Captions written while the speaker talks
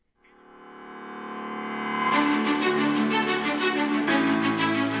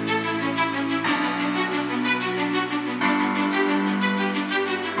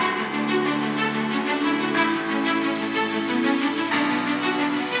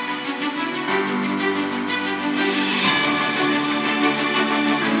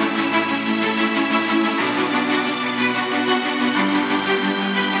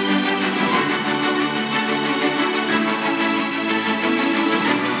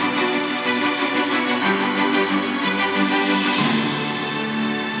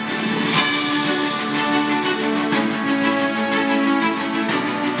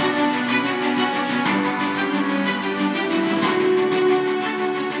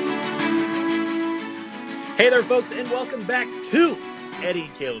Hey there, folks, and welcome back to Eddie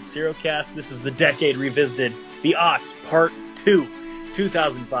and Caleb's HeroCast. This is the Decade Revisited, the Aughts Part 2,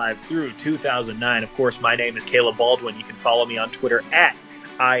 2005 through 2009. Of course, my name is Caleb Baldwin. You can follow me on Twitter at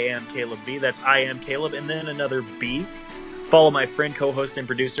IamCalebB. That's I am Caleb, and then another B. Follow my friend, co-host, and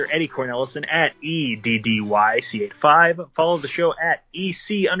producer, Eddie Cornelison at EDDYC85. Follow the show at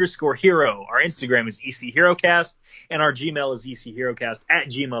EC_Hero. Our Instagram is ECHeroCast, and our Gmail is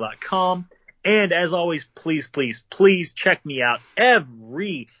ECHeroCast@gmail.com. And as always, please check me out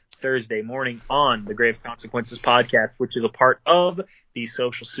every Thursday morning on the Grave Consequences podcast, which is a part of the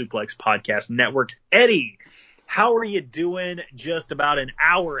Social Suplex Podcast Network. Eddie, how are you doing just about an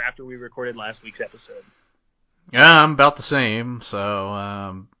hour after we recorded last week's episode? Yeah, I'm about the same,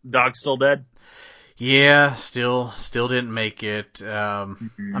 so... Dog's still dead? Yeah, still didn't make it. I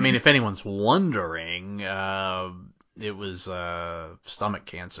mean, if anyone's wondering, it was stomach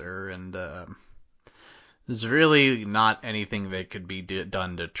cancer, and there's really not anything that could be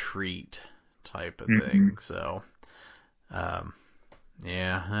done to treat type of thing. So,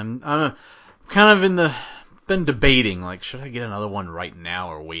 yeah, I'm kind of been debating, like, should I get another one right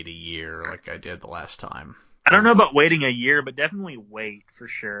now or wait a year like I did the last time? I don't know about waiting a year, but definitely wait for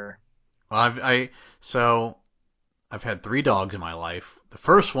sure. Well, I've had 3 dogs in my life. The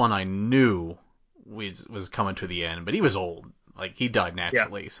first one I knew was coming to the end, but he was old. Like, he died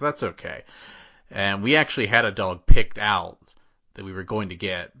naturally, so that's okay. And we actually had a dog picked out that we were going to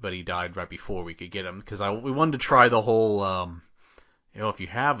get, but he died right before we could get him, because we wanted to try the whole, if you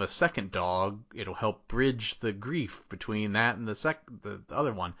have a second dog, it'll help bridge the grief between that and the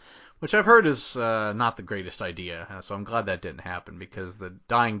other one, which I've heard is not the greatest idea. So I'm glad that didn't happen, because the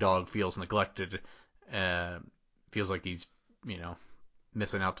dying dog feels neglected, feels like he's,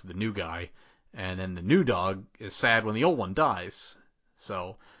 missing out to the new guy, and then the new dog is sad when the old one dies.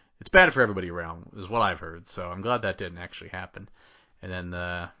 So it's bad for everybody around, is what I've heard. So I'm glad that didn't actually happen. And then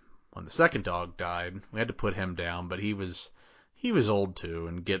when the second dog died, we had to put him down, but he was old too,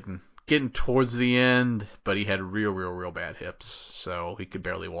 and getting towards the end, but he had real bad hips, so he could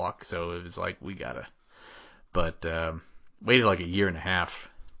barely walk. So it was like, we gotta. But waited like a year and a half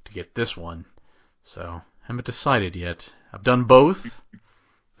to get this one, so haven't decided yet. I've done both.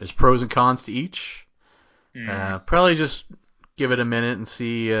 There's pros and cons to each. Probably just give it a minute and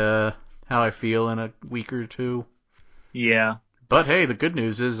see how I feel in a week or two. Yeah. But hey, the good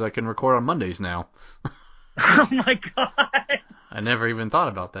news is I can record on Mondays now. Oh my god! I never even thought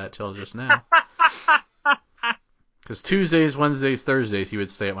about that till just now. Because Tuesdays, Wednesdays, Thursdays, he would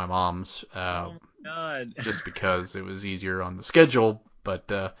stay at my mom's. Oh my god. Just because it was easier on the schedule,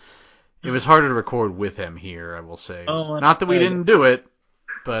 but it was harder to record with him here, I will say. Oh, not that we didn't do it,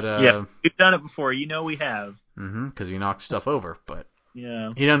 but... yeah, we've done it before. We have. Because he knocked stuff over, but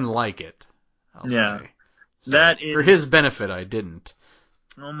yeah, he doesn't like it, I'll say. So that is... For his benefit, I didn't.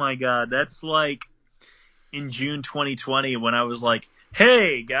 Oh my god, that's like in June 2020 when I was like,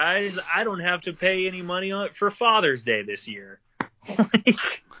 hey, guys, I don't have to pay any money for Father's Day this year.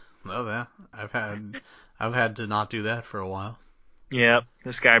 Well, I've had to not do that for a while. Yeah,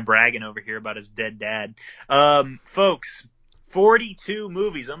 this guy bragging over here about his dead dad. Folks, 42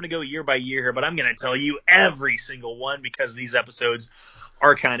 movies. I'm going to go year by year here, but I'm going to tell you every single one because these episodes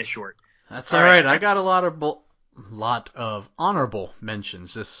are kind of short. That's all right. I got a lot of honorable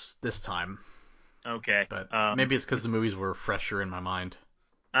mentions this time. Okay. But maybe it's because the movies were fresher in my mind.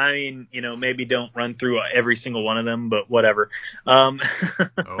 I mean, maybe don't run through every single one of them, but whatever. Oh,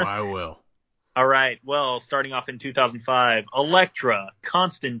 I will. All right. Well, starting off in 2005, Elektra,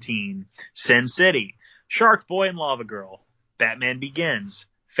 Constantine, Sin City, Shark Boy and Lava Girl, Batman Begins,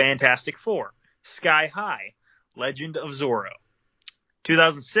 Fantastic Four, Sky High, Legend of Zorro.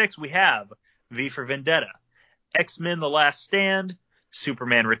 2006, we have V for Vendetta, X-Men The Last Stand,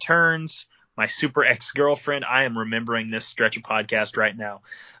 Superman Returns, My Super Ex-Girlfriend. I am remembering this stretch of podcast right now.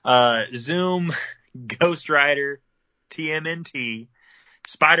 Zoom, Ghost Rider, TMNT,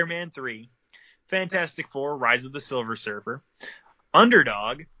 Spider-Man 3, Fantastic Four, Rise of the Silver Surfer,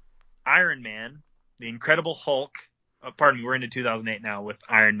 Underdog, Iron Man, The Incredible Hulk. We're into 2008 now with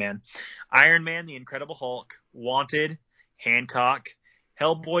Iron Man. Iron Man, The Incredible Hulk, Wanted, Hancock,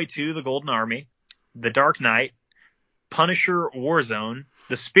 Hellboy 2, The Golden Army, The Dark Knight, Punisher Warzone,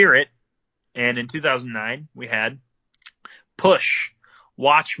 The Spirit, and in 2009 we had Push,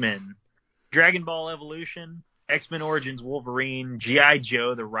 Watchmen, Dragon Ball Evolution, X-Men Origins Wolverine, G.I.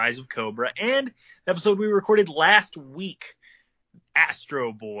 Joe, The Rise of Cobra, and the episode we recorded last week,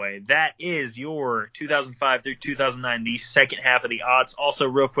 Astro Boy. That is your 2005 through 2009, the second half of the aughts. Also,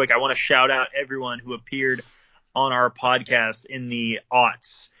 real quick, I want to shout out everyone who appeared on our podcast in the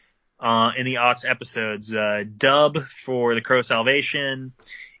aughts. in the aughts episodes. Dub for The Crow Salvation,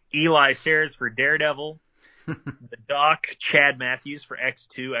 Eli Sayers for Daredevil, the Doc, Chad Matthews for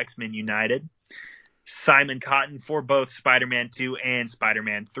X2, X-Men United, Simon Cotton for both Spider-Man 2 and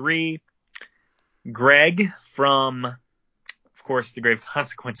Spider-Man 3, Greg from, of course, the Grave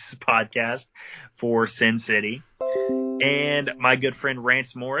Consequences podcast for Sin City, and my good friend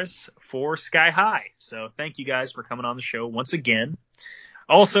Rance Morris for Sky High. So thank you guys for coming on the show once again.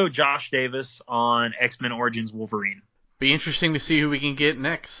 Also, Josh Davis on X-Men Origins Wolverine. Be interesting to see who we can get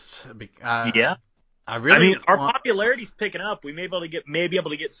next. Yeah. Our popularity's picking up. We may be able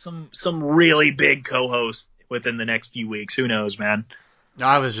to get some really big co-hosts within the next few weeks. Who knows, man?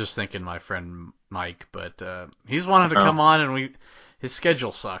 I was just thinking my friend Mike, but he's wanted to come on, and his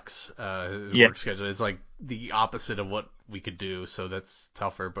schedule sucks. His work schedule is like the opposite of what we could do, so that's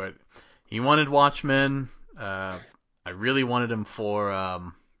tougher. But he wanted Watchmen. I really wanted him for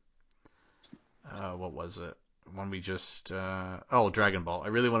what was it? When we just Dragon Ball. I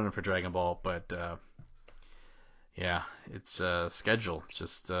really wanted him for Dragon Ball, but yeah, it's schedule. It's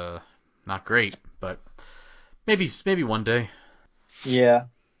just not great, but maybe one day. Yeah,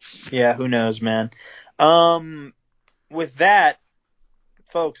 who knows, man. With that,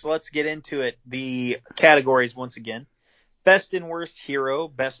 folks, let's get into it. The categories once again: best and worst hero,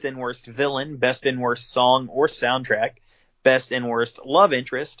 best and worst villain, best and worst song or soundtrack, best and worst love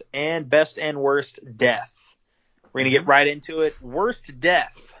interest, and best and worst death. We're gonna get right into it. Worst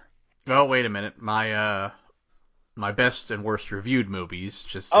death. Oh, wait a minute. My best and worst reviewed movies.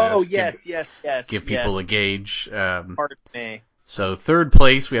 Just give people a gauge. Pardon me. So third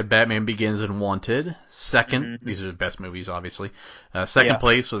place, we had Batman Begins and Wanted. Second, these are the best movies, obviously. Second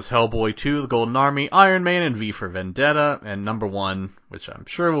place was Hellboy 2, The Golden Army, Iron Man, and V for Vendetta. And number one, which I'm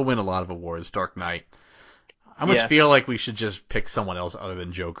sure will win a lot of awards, Dark Knight. I almost feel like we should just pick someone else other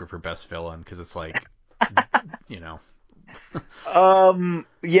than Joker for best villain, because it's like,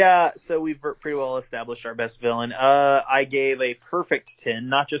 So we've pretty well established our best villain. I gave a perfect 10,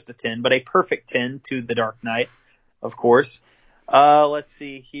 not just a 10, but a perfect 10 to The Dark Knight, of course. Let's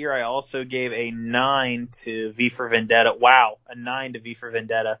see here. I also gave a 9 to V for Vendetta. Wow, a 9 to V for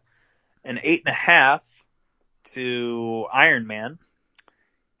Vendetta. An 8.5 to Iron Man.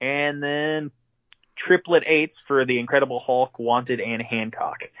 And then triplet 8s for The Incredible Hulk, Wanted, and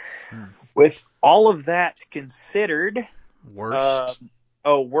Hancock. With all of that considered... Worst?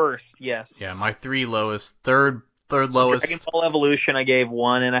 Worst, yes. Yeah, my three lowest. Third lowest. Dragon Ball Evolution I gave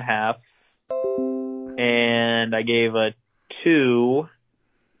 1.5. And I gave a 2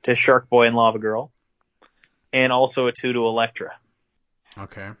 to Shark Boy and Lava Girl. And also a 2 to Elektra.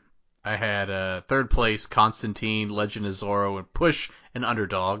 Okay. I had third place Constantine, Legend of Zorro, and Push and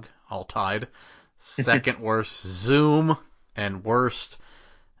Underdog, all tied. Second worst Zoom, and worst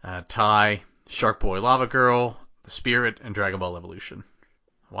tie Shark Boy, Lava Girl, The Spirit, and Dragon Ball Evolution.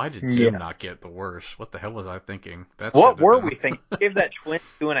 Why did Zoom not get the worst? What the hell was I thinking? What were we thinking? We gave that twin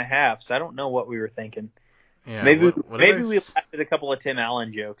 2.5, so I don't know what we were thinking. Yeah, maybe we laughed at a couple of Tim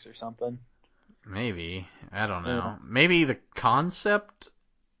Allen jokes or something. Maybe. I don't know. Maybe the concept.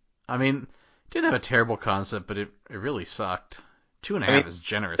 I mean, it didn't have a terrible concept, but it really sucked. 2.5 is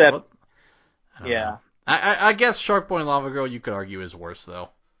generous. I don't know. I guess Shark Boy and Lava Girl you could argue is worse though.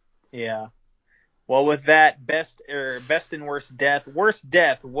 Yeah. Well, with that, best and worst death. Worst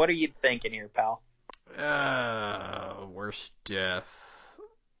death. What are you thinking here, pal? Worst death.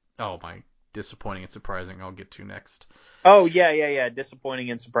 Oh my, disappointing and surprising. I'll get to next. Oh yeah.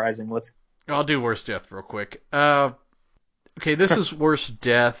 Disappointing and surprising. I'll do worst death real quick. Okay, this is worst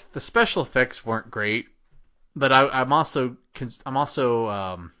death. The special effects weren't great, but I'm also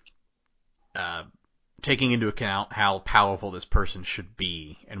taking into account how powerful this person should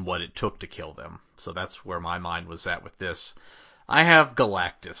be and what it took to kill them. So that's where my mind was at with this. I have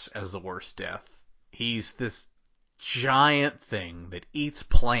Galactus as the worst death. He's this giant thing that eats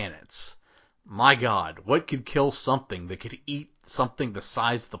planets. My God, what could kill something that could eat something the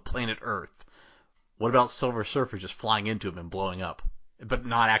size of the planet Earth? What about Silver Surfer just flying into him and blowing up? But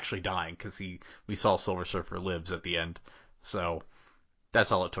not actually dying, because we saw Silver Surfer lives at the end. So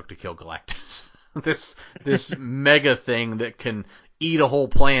that's all it took to kill Galactus. this mega thing that can eat a whole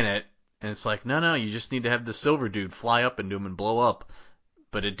planet, and it's like, no, you just need to have the Silver Dude fly up into him and blow up.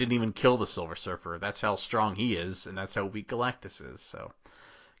 But it didn't even kill the Silver Surfer. That's how strong he is, and that's how weak Galactus is. So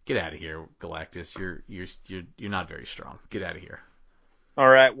get out of here, Galactus. You're not very strong. Get out of here. All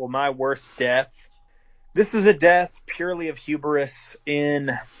right. Well, my worst death. This is a death purely of hubris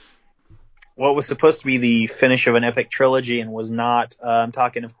in what was supposed to be the finish of an epic trilogy and was not. I'm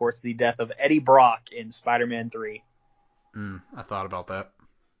talking, of course, the death of Eddie Brock in Spider-Man 3. I thought about that.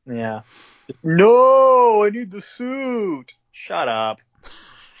 Yeah. No, I need the suit. Shut up.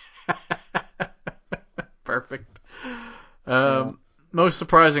 Perfect. Yeah. Most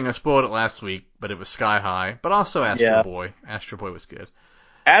surprising, I spoiled it last week, but it was Sky High, but also Astro Yeah. Boy. Astro Boy was good.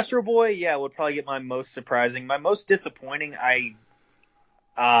 Astro Boy, yeah, would probably get my most surprising. My most disappointing, uh,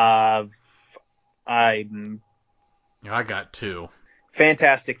 I, I got two.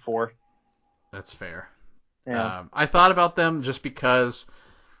 Fantastic Four. That's fair. Yeah. I thought about them just because,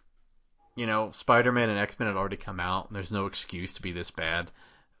 Spider-Man and X-Men had already come out, and there's no excuse to be this bad.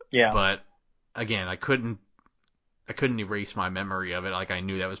 Yeah. But again, I couldn't erase my memory of it. Like, I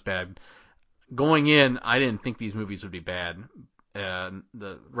knew that was bad. Going in, I didn't think these movies would be bad.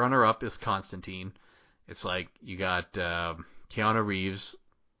 The runner-up is Constantine. It's like you got Keanu Reeves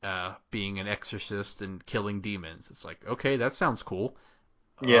being an exorcist and killing demons. It's like, okay, that sounds cool.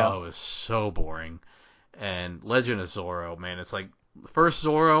 Yeah. Oh, it was so boring. And Legend of Zorro, man, it's like the first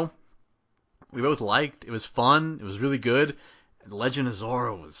Zorro we both liked. It was fun. It was really good. And Legend of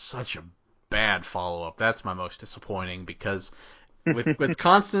Zorro was such a bad follow-up. That's my most disappointing because with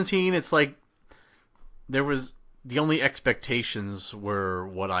Constantine, it's like there was the only expectations were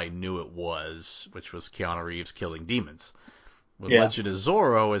what I knew it was, which was Keanu Reeves killing demons. With Yeah. Legend of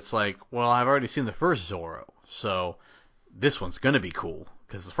Zorro, it's like, well, I've already seen the first Zorro, so this one's gonna be cool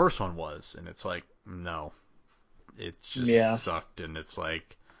because the first one was, and it's like, no, it just Yeah. sucked, and it's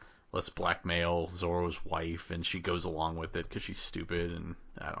like, let's blackmail Zorro's wife, and she goes along with it because she's stupid, and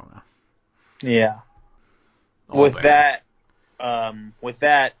I don't know, Yeah. all With bad.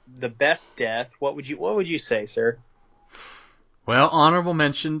 that, the best death. What would you say, sir? Well, honorable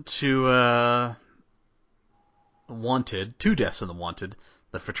mention to Wanted, two deaths in the Wanted.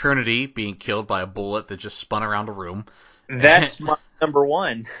 The fraternity being killed by a bullet that just spun around a room. That's my number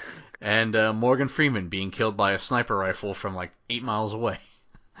one. And Morgan Freeman being killed by a sniper rifle from like 8 miles away.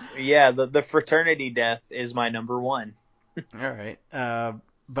 Yeah, the fraternity death is my number one. All right.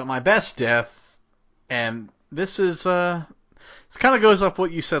 But my best death, and this is this kind of goes off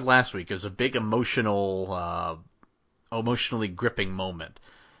what you said last week. It was a big emotionally gripping moment,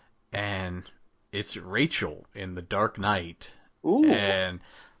 and it's Rachel in The Dark Knight. Ooh. And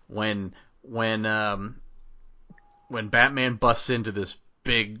when when um, when Batman busts into this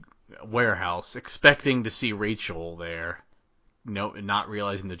big warehouse, expecting to see Rachel there, no, not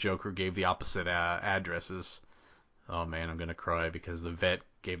realizing the Joker gave the opposite addresses. Oh man, I'm gonna cry because the vet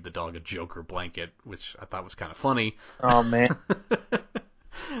gave the dog a Joker blanket, which I thought was kind of funny. Oh man.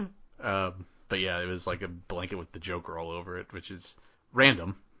 But yeah, it was like a blanket with the Joker all over it, which is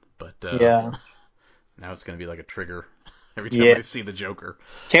random. But Yeah. now it's gonna be like a trigger every time Yeah. I see the Joker.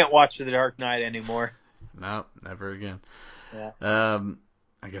 Can't watch The Dark Knight anymore. No, never again. Yeah.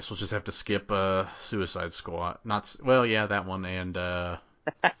 I guess we'll just have to skip Suicide Squad. Not well, yeah, that one, and yeah,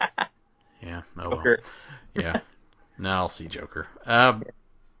 oh well, Joker. yeah. Now I'll see Joker.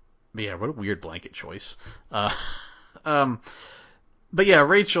 But yeah, what a weird blanket choice. Uh, um, but yeah,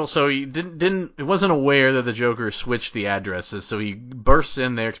 Rachel. So he he wasn't aware that the Joker switched the addresses. So he bursts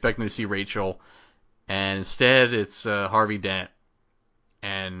in there expecting to see Rachel, and instead it's Harvey Dent.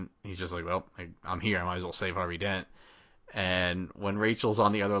 And he's just like, well, I'm here. I might as well save Harvey Dent. And when Rachel's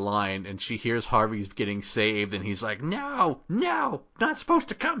on the other line and she hears Harvey's getting saved, and he's like, no, no, not supposed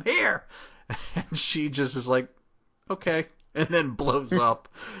to come here. And she just is like, okay, and then blows up.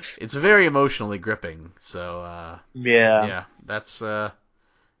 It's very emotionally gripping. So Yeah. yeah, that's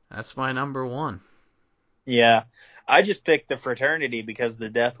my number one. Yeah. I just picked the fraternity because the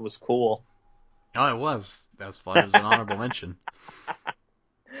death was cool. Oh, it was. That's why it was an honorable mention.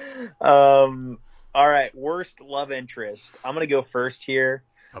 All right, worst love interest. I'm gonna go first here.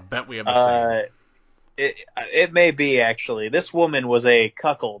 I bet we have the same. It may be actually. This woman was a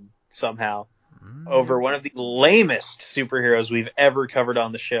cuckold somehow over one of the lamest superheroes we've ever covered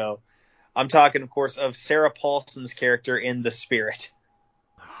on the show. I'm talking, of course, of Sarah Paulson's character in The Spirit.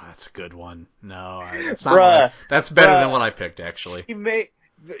 Oh, that's a good one. No, that's not Bruh, that's better than bruh, what I picked, actually.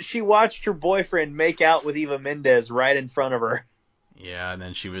 she watched her boyfriend make out with Eva Mendes right in front of her. Yeah, and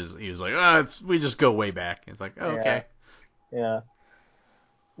then he was like, oh, we just go way back. It's like, oh, Yeah, okay. yeah.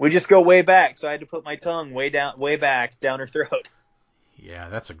 We just go way back, so I had to put my tongue way back down her throat. Yeah,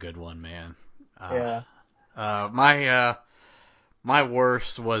 that's a good one, man. Yeah. My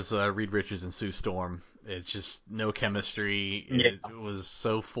worst was Reed Richards and Sue Storm. It's just no chemistry. Yeah. It was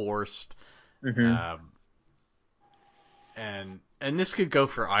so forced. Mhm. Um, and this could go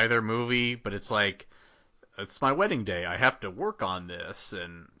for either movie, but it's like, it's my wedding day. I have to work on this,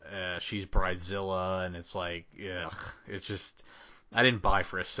 and she's Bridezilla, and it's like, ugh, it just, I didn't buy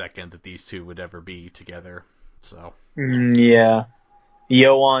for a second that these two would ever be together. So Yeah.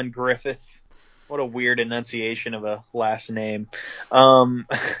 Johan Griffith. What a weird enunciation of a last name. The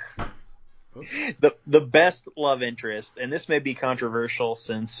best love interest, and this may be controversial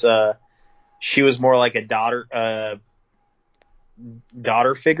since she was more like a daughter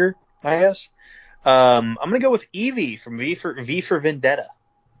figure, I guess. I'm gonna go with Evie from V for Vendetta.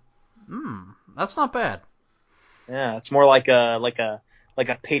 That's not bad. Yeah, it's more like a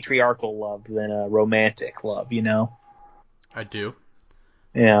patriarchal love than a romantic love, you know? I do.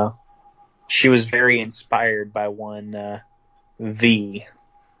 Yeah. She was very inspired by one V.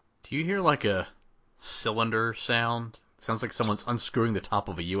 Do you hear like a cylinder sound? It sounds like someone's unscrewing the top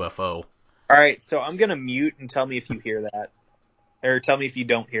of a UFO. All right, so I'm gonna mute and tell me if you hear that, or tell me if you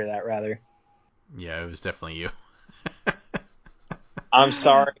don't hear that, rather. Yeah, it was definitely you. I'm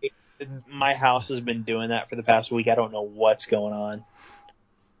sorry. My house has been doing that for the past week. I don't know what's going on.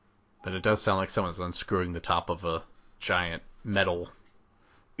 But it does sound like someone's unscrewing the top of a giant metal.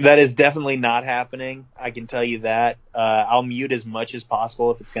 That is definitely not happening. I can tell you that. I'll mute as much as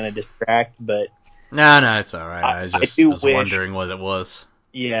possible if it's going to distract, but... No, it's alright. I just was wondering what it was.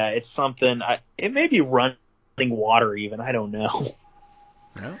 Yeah, it's something... it may be running water even. I don't know.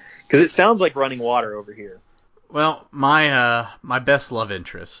 No? Because it sounds like running water over here. Well, my best love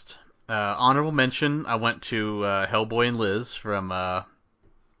interest. Honorable mention, I went to Hellboy and Liz from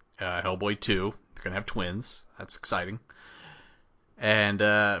Hellboy 2. They're going to have twins. That's exciting. And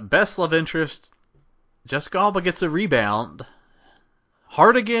best love interest, Jessica Alba gets a rebound.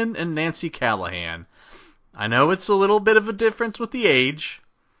 Hartigan and Nancy Callahan. I know it's a little bit of a difference with the age,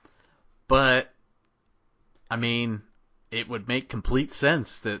 but, I mean, it would make complete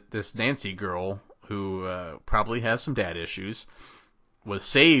sense that this Nancy girl, who probably has some dad issues, was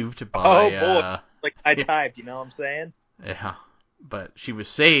saved by... Oh, boy. Like I typed, you know what I'm saying? Yeah, but she was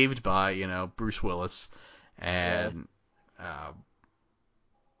saved by, Bruce Willis, and...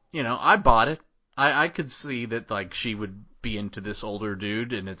 I bought it. I could see that, like, she would be into this older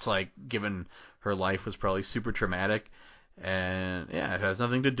dude, and it's like, given her life was probably super traumatic, and yeah, it has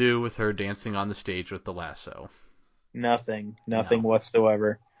nothing to do with her dancing on the stage with the lasso. Nothing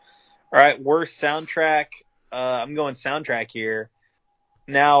whatsoever. All right, worst soundtrack. I'm going soundtrack here.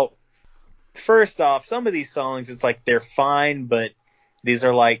 Now, first off, some of these songs, it's like they're fine, but these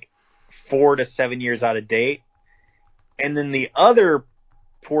are like 4 to 7 years out of date. And then the other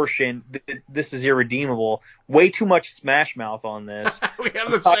portion, this is irredeemable. Way too much Smash Mouth on this. We have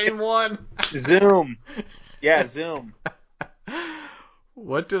the same one. Zoom. Yeah, Zoom.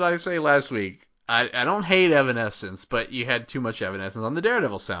 What did I say last week? I don't hate Evanescence, but you had too much Evanescence on the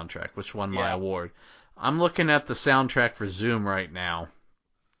Daredevil soundtrack, which won my award. I'm looking at the soundtrack for Zoom right now.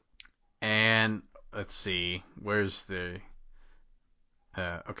 And let's see, where's the...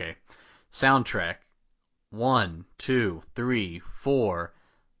 okay. Soundtrack. 1, 2, 3, 4...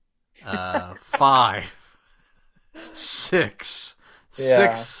 5, 6.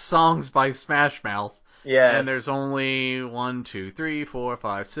 Yeah. 6 songs by Smash Mouth. Yes. And there's only 1, 2, 3, 4,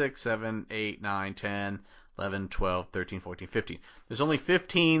 5, 6, 7, 8, 9, 10, 11, 12, 13, 14, 15. There's only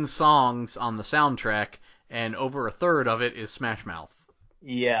 15 songs on the soundtrack, and over a third of it is Smash Mouth.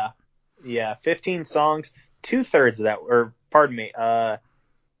 Yeah. 15 songs. 2/3 of that, or pardon me,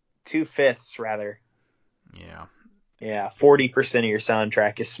 2/5 rather. Yeah. Yeah, 40% of your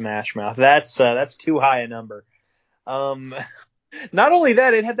soundtrack is Smash Mouth. That's too high a number. Not only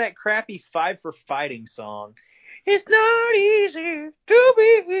that, it had that crappy 5 for Fighting song. It's not easy to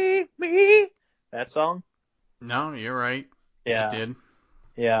be me. That song? No, you're right. Yeah. It did.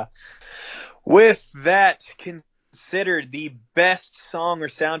 Yeah. With that considered the best song or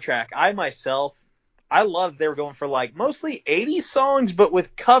soundtrack, I love they were going for like mostly 80s songs, but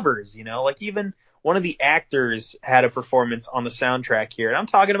with covers, like even one of the actors had a performance on the soundtrack here. And I'm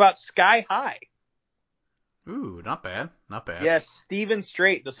talking about Sky High. Ooh, not bad. Yes, Stephen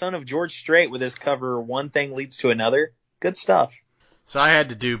Strait, the son of George Strait, with his cover One Thing Leads to Another. Good stuff. So I had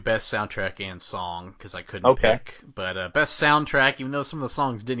to do best soundtrack and song because I couldn't pick. But best soundtrack, even though some of the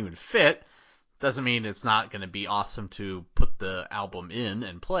songs didn't even fit, doesn't mean it's not going to be awesome to put the album in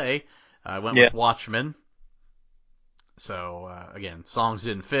and play. I went with Watchmen. So, again, songs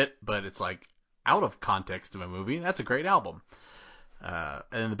didn't fit, but it's like out of context of a movie. That's a great album.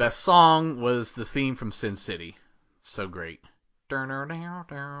 And the best song was the theme from Sin City. It's so great. Yeah,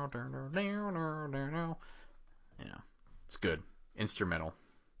 it's good. Instrumental.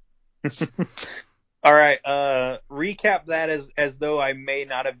 All right. Recap that as though I may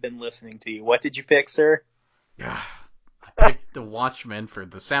not have been listening to you. What did you pick, sir? I picked The Watchmen for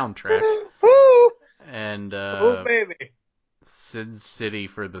the soundtrack. Woo! And baby. Sin City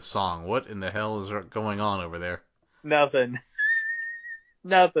for the song. What in the hell is going on over there? Nothing.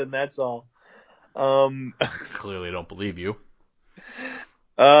 Nothing. That's all. Clearly don't believe you.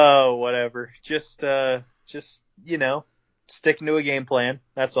 Oh, whatever. Just sticking to a game plan.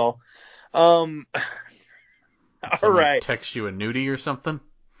 That's all. All Someone right. text you a nudie or something?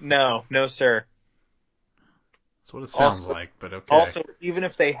 No, sir. That's what it sounds Also, like, but okay. Also, even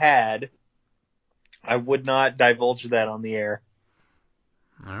if they had, I would not divulge that on the air.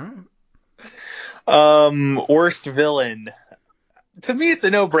 All right. Worst villain. To me, it's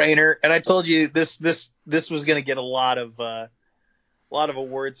a no-brainer, and I told you this was going to get a lot of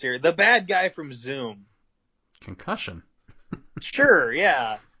awards here. The bad guy from Zoom. Concussion. Sure,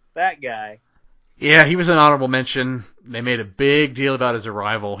 yeah, that guy. Yeah, he was an honorable mention. They made a big deal about his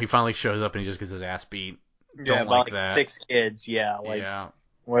arrival. He finally shows up and he just gets his ass beat. Don't like that. 6 kids, yeah,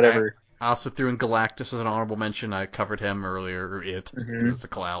 whatever. I also threw in Galactus as an honorable mention. I covered him earlier, or it. Mm-hmm. It's a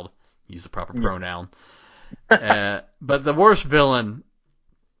cloud. Use the proper pronoun. But the worst villain,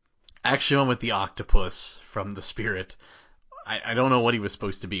 actually went with the octopus from The Spirit. I don't know what he was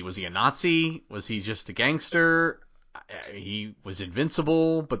supposed to be. Was he a Nazi? Was he just a gangster? He was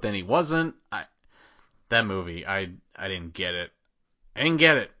invincible, but then he wasn't. That movie, I didn't get it. I didn't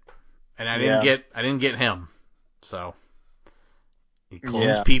get it, and I didn't get him. So he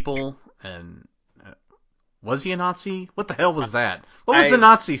clones people, and was he a Nazi? What the hell was that? What was the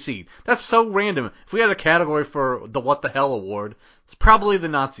Nazi scene? That's so random. If we had a category for the What the Hell award, it's probably the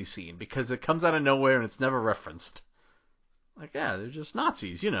Nazi scene because it comes out of nowhere and it's never referenced. Like, yeah, they're just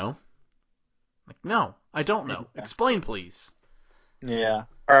Nazis, you know. Like, no, I don't know. Explain, please. Yeah.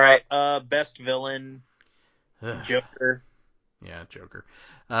 All right. Best villain. Joker. Yeah, Joker.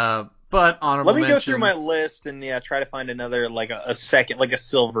 But honorable mention. Let me go through my list and try to find another a second a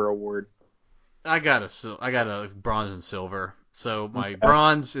silver award. I got a bronze and silver. So my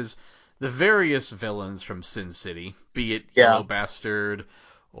bronze is the various villains from Sin City, be it Yellow Bastard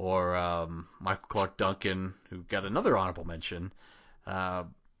or Michael Clark Duncan, who got another honorable mention.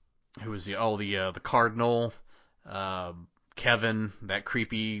 Who was the Cardinal, Kevin, that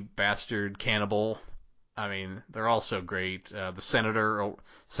creepy bastard cannibal. I mean, they're all so great. The Senator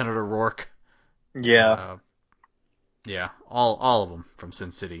Rourke. Yeah. Yeah, all of them from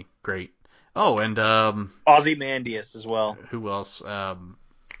Sin City, great. Oh, and Ozymandias as well. Who else? Was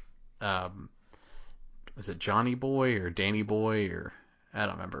it Johnny Boy or Danny Boy or I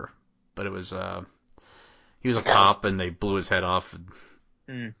don't remember, but it was he was a cop and they blew his head off.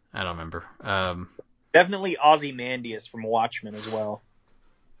 I don't remember. Definitely Ozymandias from Watchmen as well.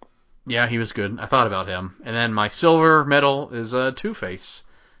 Yeah, he was good. I thought about him. And then my silver medal is Two-Face,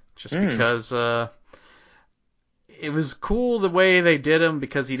 just because it was cool the way they did him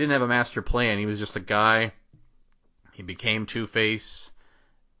because he didn't have a master plan. He was just a guy. He became Two-Face.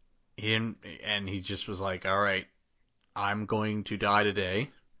 And he just was like, all right, I'm going to die today,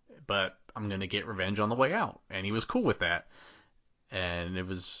 but I'm going to get revenge on the way out. And he was cool with that. And it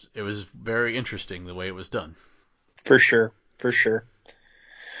was very interesting the way it was done. For sure.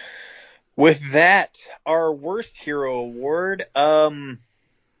 With that, our worst hero award,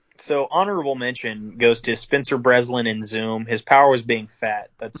 so honorable mention goes to Spencer Breslin in Zoom. His power was being fat.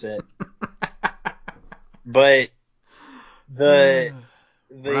 That's it. But I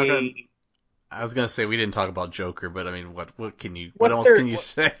was gonna say we didn't talk about Joker, but I mean, what else can you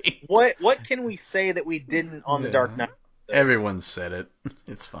say? What can we say that we didn't on The Dark Knight? Everyone said it.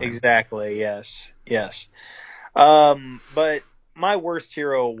 It's fine. Exactly. Yes. But my worst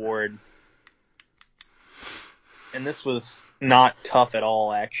hero award, and this was not tough at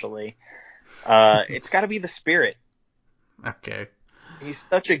all, actually. It's got to be The Spirit. Okay. He's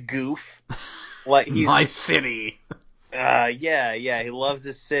such a goof. My city. Yeah. He loves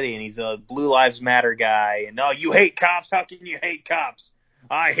his city, and he's a Blue Lives Matter guy. And you hate cops? How can you hate cops?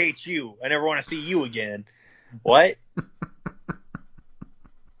 I hate you. I never want to see you again. What?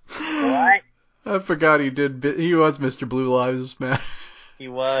 What? I forgot he did. He was Mr. Blue Lives Matter. He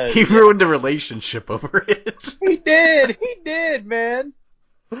was. He ruined a relationship over it. He did, man.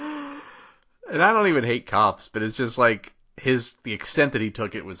 And I don't even hate cops, but it's just like the extent that he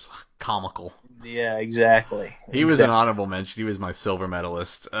took it was comical. Yeah, exactly. He was an honorable mention. He was my silver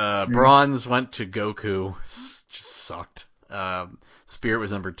medalist. Bronze went to Goku. Just sucked. Spirit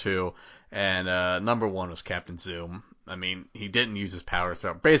was number 2. And number 1 was Captain Zoom. I mean, he didn't use his powers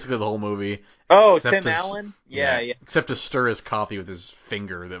throughout basically the whole movie. Oh, Tim Allen? Yeah. Except to stir his coffee with his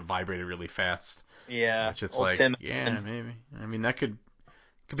finger that vibrated really fast. Yeah. Which it's like, maybe. I mean, that could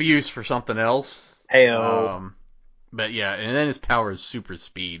be used for something else. Heyo. But yeah, and then his power is super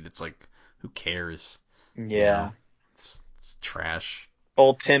speed. It's like, who cares? Yeah. You know, it's trash.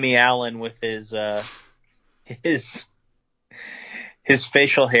 Old Timmy Allen with his his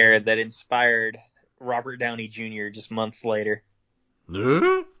facial hair that inspired Robert Downey Jr. just months later.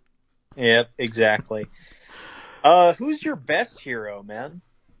 Yep, exactly. Who's your best hero, man?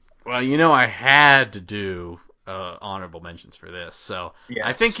 Well, I had to do honorable mentions for this, so Yes.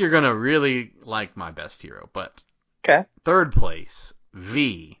 I think you're gonna really like my best hero. But Okay. third place,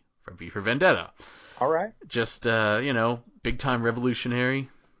 V from V for Vendetta. All right. Just big time revolutionary,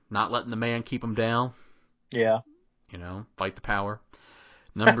 not letting the man keep him down. Yeah. Fight the power.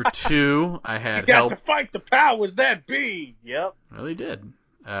 Number 2, I had You got to fight the powers that be. Yep. Really did.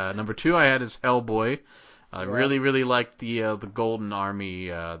 Number 2, I had is Hellboy. I really, really liked the Golden Army,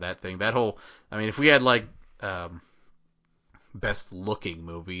 that thing. That whole, if we had best looking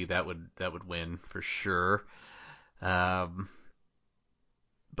movie, that would win for sure. But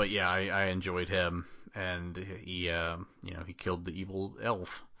yeah, I enjoyed him, and he killed the evil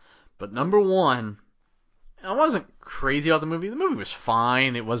elf. But number 1, I wasn't crazy about the movie. The movie was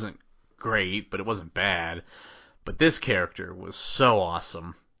fine. It wasn't great, but it wasn't bad. But this character was so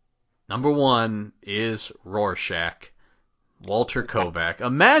awesome. Number 1 is Rorschach, Walter Kovac.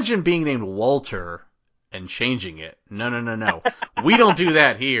 Imagine being named Walter and changing it. No. We don't do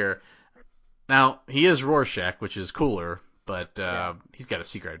that here. Now, he is Rorschach, which is cooler, but he's got a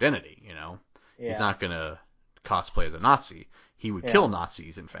secret identity, Yeah. He's not going to cosplay as a Nazi. He would kill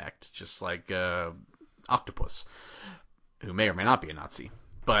Nazis, in fact, just like Octopus, who may or may not be a Nazi.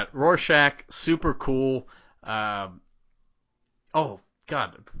 But Rorschach, super cool. Oh,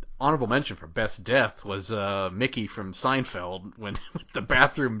 God. Honorable mention for best death was Mickey from Seinfeld when with the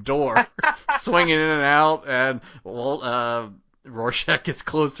bathroom door swinging in and out, and Rorschach gets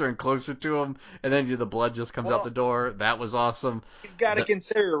closer and closer to him, and then the blood just comes out the door. That was awesome. You've got to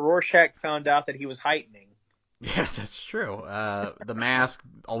consider Rorschach found out that he was heightening. Yeah, that's true. The mask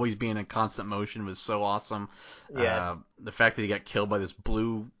always being in constant motion was so awesome. Yes. The fact that he got killed by this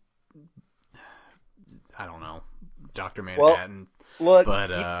blue, I don't know, Dr. Manhattan. Look,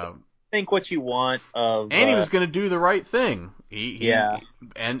 but think what you want of. And he was going to do the right thing.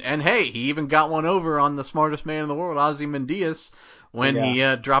 And hey, he even got one over on the smartest man in the world, Ozymandias, when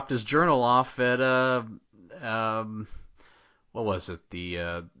he dropped his journal off at what was it?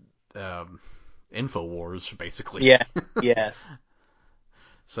 The InfoWars, basically. Yeah.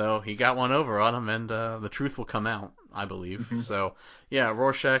 So he got one over on him, and the truth will come out, I believe. Mm-hmm. So yeah,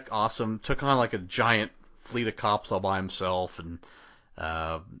 Rorschach, awesome. Took on like a giant fleet of cops all by himself, and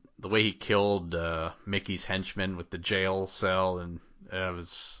the way he killed Mickey's henchman with the jail cell, and it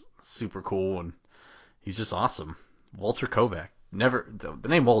was super cool, and he's just awesome. Walter Kovac. Never the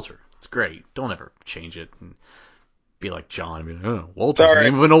name Walter. It's great. Don't ever change it and be like John and be like, oh, Walter's the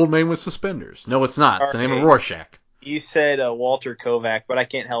name of an old man with suspenders. No, it's not. It's the name of Rorschach. You said Walter Kovac, but I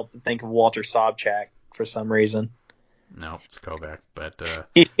can't help but think of Walter Sobchak for some reason. No, it's Kovac, but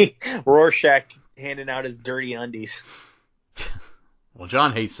Rorschach handing out his dirty undies. Well,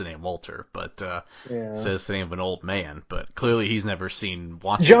 John hates the name Walter, but says the name of an old man. But clearly he's never seen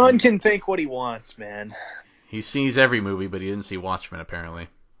Watchmen. John can think what he wants, man. He sees every movie, but he didn't see Watchmen, apparently.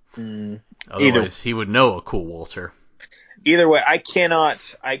 Otherwise, he would know a cool Walter. Either way, I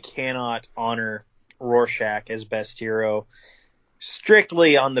cannot honor Rorschach as best hero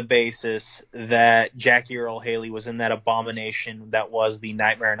strictly on the basis that Jackie Earle Haley was in that abomination that was the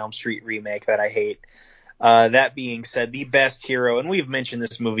Nightmare on Elm Street remake that I hate. That being said, the best hero, and we've mentioned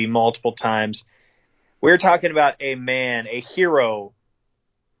this movie multiple times, we're talking about a man, a hero,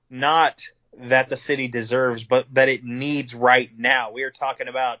 not that the city deserves, but that it needs right now. We are talking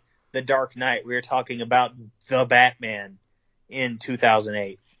about The Dark Knight. We are talking about the Batman in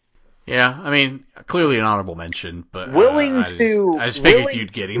 2008. Yeah, clearly an honorable mention, but I just figured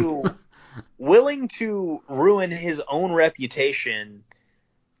you'd get him. Willing to ruin his own reputation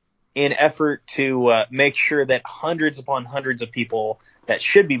in effort to make sure that hundreds upon hundreds of people that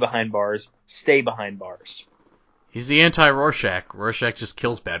should be behind bars stay behind bars. He's the anti-Rorschach. Rorschach just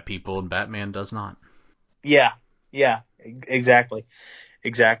kills bad people, and Batman does not. Yeah, exactly.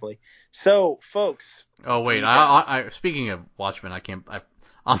 So, folks. Oh wait, I speaking of Watchmen, I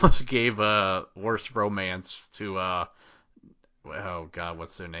almost gave Worst Romance to oh god,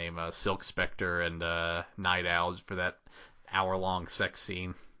 what's their name? Silk Spectre and Night Owl for that hour-long sex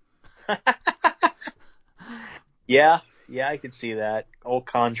scene. Yeah, I could see that. Old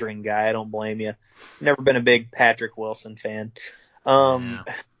Conjuring guy, I don't blame you. Never been a big Patrick Wilson fan. We're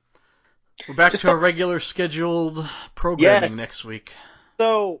back to our regular scheduled programming next week.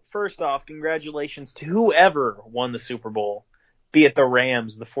 So, first off, congratulations to whoever won the Super Bowl, be it the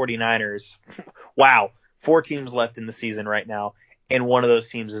Rams, the 49ers. Wow, 4 teams left in the season right now, and one of those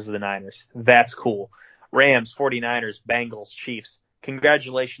teams is the Niners. That's cool. Rams, 49ers, Bengals, Chiefs.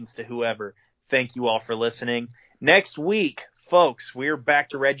 Congratulations to whoever. Thank you all for listening. Next week, folks, we're back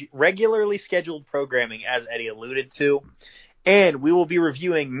to regularly scheduled programming, as Eddie alluded to, and we will be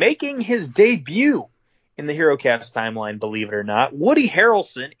reviewing making his debut in the HeroCast timeline, believe it or not, Woody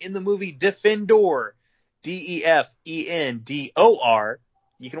Harrelson in the movie Defendor, Defendor.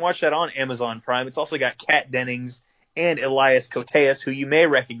 You can watch that on Amazon Prime. It's also got Kat Dennings and Elias Koteas, who you may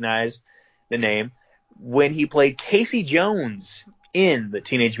recognize the name when he played Casey Jones in the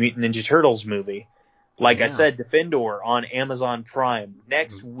Teenage Mutant Ninja Turtles movie. Like I said, Defendor on Amazon Prime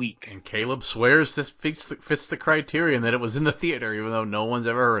next week. And Caleb swears this fits the criterion that it was in the theater, even though no one's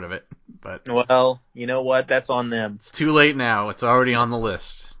ever heard of it. But well, you know what? That's on them. It's too late now. It's already on the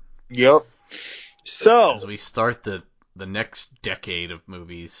list. Yep. So as we start the next decade of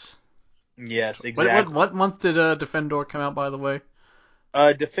movies. Yes, exactly. What month did Defendor come out, by the way?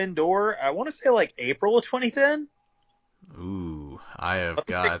 Defendor, I want to say like April of 2010. Ooh, I have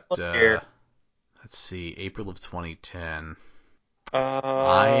got. Let's see, April of 2010.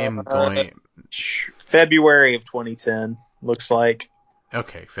 I am going February of 2010. Looks like.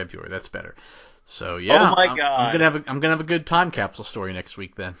 Okay, February. That's better. So yeah, oh my God. I'm gonna have a good time capsule story next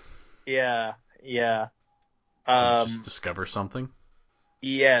week then. Yeah. Just discover something.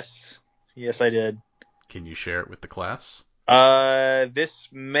 Yes, I did. Can you share it with the class? This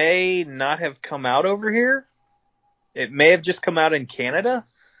may not have come out over here. It may have just come out in Canada.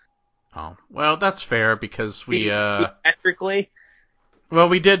 Oh, well, that's fair because we theatrically. Well,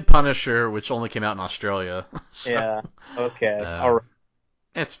 we did Punisher, which only came out in Australia. So, yeah. Okay. All right.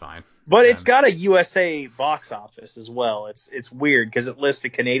 It's fine. But it's got a USA box office as well. It's weird because it lists a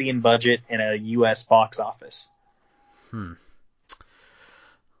Canadian budget and a US box office.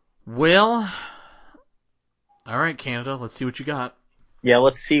 Well, all right, Canada. Let's see what you got. Yeah,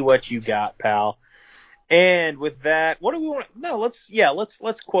 let's see what you got, pal. And with that, what do we want? No, let's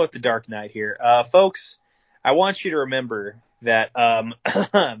quote The Dark Knight here, folks. I want you to remember that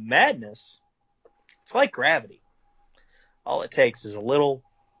madness, it's like gravity. All it takes is a little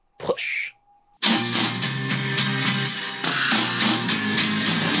push.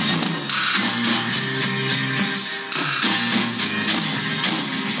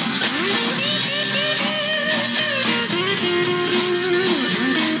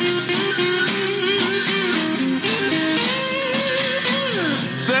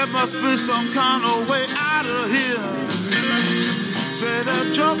 Must be some kind of way out of here. Say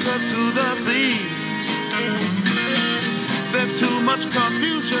the joker to the thief. There's too much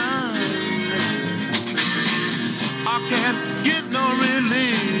confusion. I can't get no relief.